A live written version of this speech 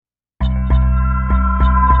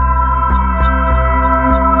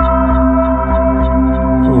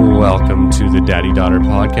Daddy-Daughter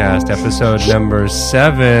Podcast, episode number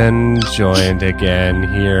 7. Joined again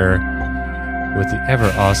here with the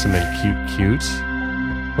ever-awesome and cute.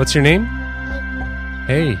 What's your name?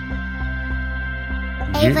 Hey.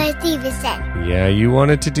 Ava Stevenson. Yeah, you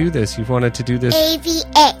wanted to do this. You've wanted to do this.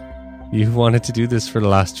 AVA. You've wanted to do this for the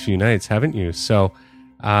last few nights, haven't you? So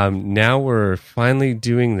now we're finally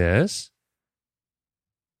doing this.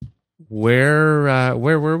 Where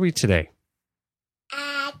were we today?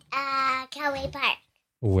 At Callaway Park.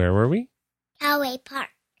 Where were we? Callaway Park.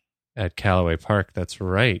 At Callaway Park, that's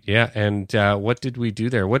right. Yeah, and what did we do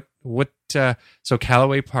there? So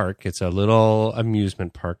Callaway Park, it's a little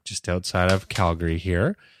amusement park just outside of Calgary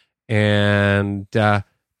here. And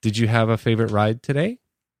did you have a favorite ride today?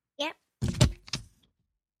 Yep.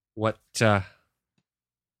 What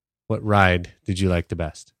ride did you like the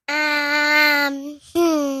best?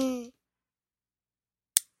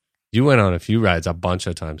 You went on a few rides a bunch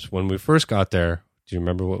of times. When we first got there, do you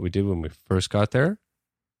remember what we did when we first got there?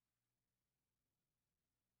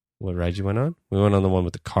 What ride you went on? We went on the one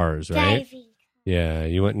with the cars, right? Driving. Yeah,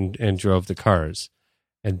 you went and drove the cars.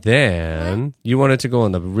 And then you wanted to go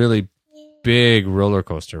on the really big roller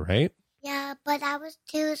coaster, right? Yeah, but I was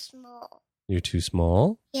too small. You're too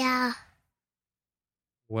small? Yeah.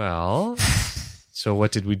 Well, so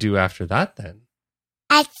what did we do after that then?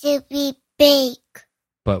 I had to be big.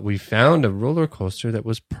 But we found a roller coaster that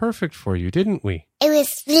was perfect for you, didn't we? It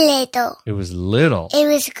was little. It was little. It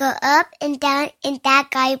was go up and down, and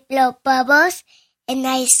that guy blow bubbles, and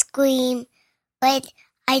I scream. But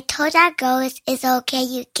I told that girl, it's okay,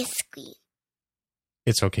 you can scream.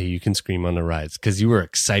 It's okay, you can scream on the rides because you were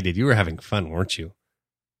excited. You were having fun, weren't you?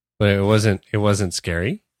 But it wasn't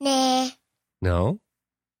scary? Nah. No?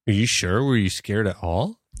 Are you sure? Were you scared at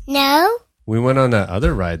all? No? We went on that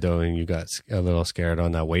other ride, though, and you got a little scared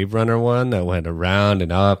on that Wave Runner one that went around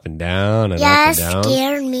and up and down and up and down. Yeah,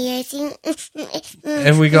 scared me, I think.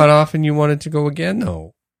 And we got off and you wanted to go again,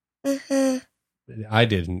 though. Mm-hmm. I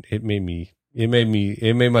didn't. It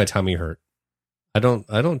made my tummy hurt. I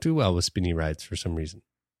don't do well with spinny rides for some reason.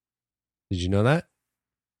 Did you know that?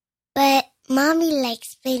 But Mommy likes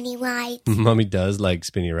spinny rides. Mommy does like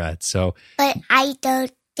spinny rides, so. But I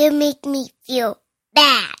don't. They make me feel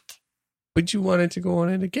bad. But you wanted to go on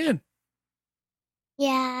it again.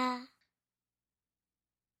 Yeah.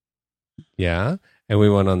 Yeah, and we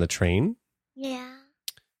went on the train. Yeah.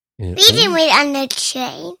 And, We didn't wait on the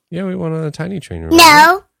train. Yeah, we went on a tiny train. Remember?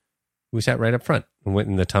 No. We sat right up front and went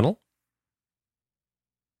in the tunnel.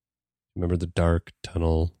 Remember the dark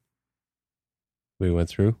tunnel we went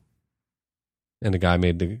through? And the guy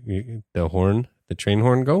made the horn, the train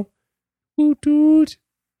horn go. Toot toot.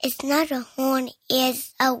 It's not a horn,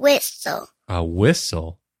 it's a whistle. A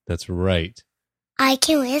whistle. That's right. I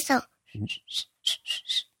can whistle.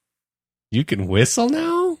 You can whistle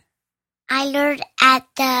now? I learned at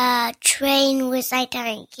the train with my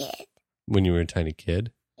tiny kid. When you were a tiny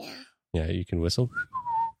kid? Yeah. Yeah, you can whistle.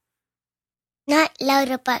 Not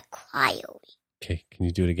louder, but quietly. Okay, can you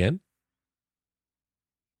do it again?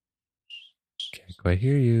 Can't quite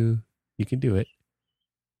hear you. You can do it.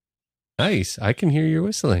 Nice. I can hear you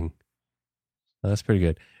whistling. Oh, that's pretty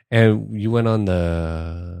good. And you went on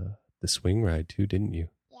the swing ride too, didn't you?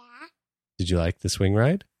 Yeah. Did you like the swing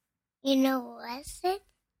ride? You know what's it?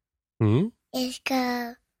 Hmm? It's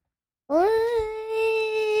go.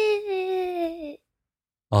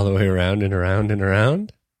 All the way around and around and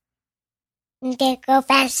around? They go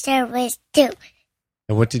faster with two.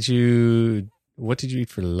 And what did you eat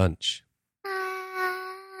for lunch?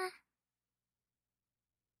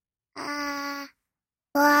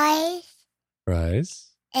 Fries Fries.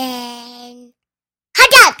 and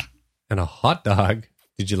hot dog. And a hot dog.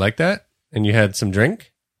 Did you like that? And you had some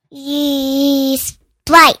drink?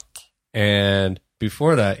 Sprite. And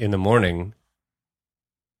before that, in the morning,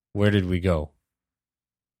 where did we go?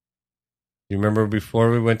 You remember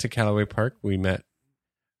before we went to Callaway Park, we went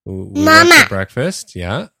Mama. for breakfast?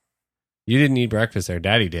 Yeah. You didn't eat breakfast there.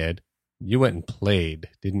 Daddy did. You went and played,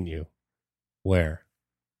 didn't you? Where?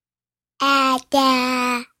 At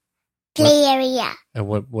the play area. And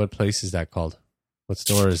what place is that called? What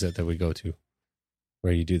store is it that we go to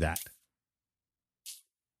where you do that?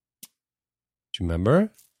 Do you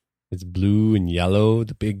remember? It's blue and yellow,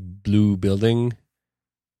 the big blue building.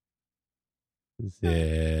 Is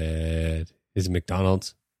it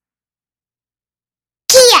McDonald's?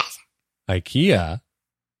 IKEA?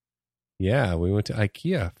 Yeah, we went to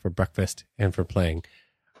IKEA for breakfast and for playing.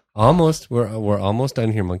 We're almost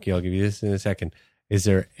done here, Monkey. I'll give you this in a second. Is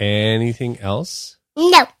there anything else?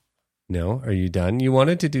 No. No? Are you done? You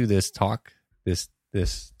wanted to do this talk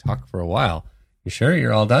for a while. You sure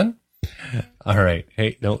you're all done? All right.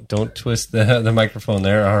 Hey, don't twist the microphone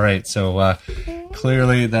there. All right. So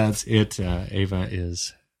clearly that's it. Ava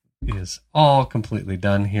is all completely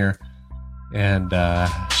done here, and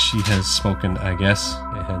she has spoken, I guess,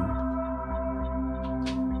 and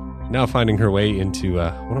now finding her way into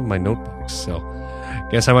one of my notebooks. So I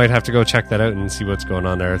guess I might have to go check that out and see what's going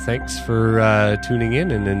on there. Thanks for tuning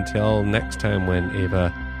in, and until next time when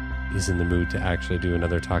Ava is in the mood to actually do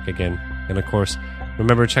another talk again. And of course,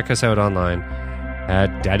 remember, check us out online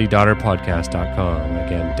at daddydaughterpodcast.com.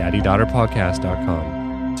 Again,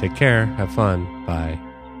 daddydaughterpodcast.com. Take care. Have fun. Bye.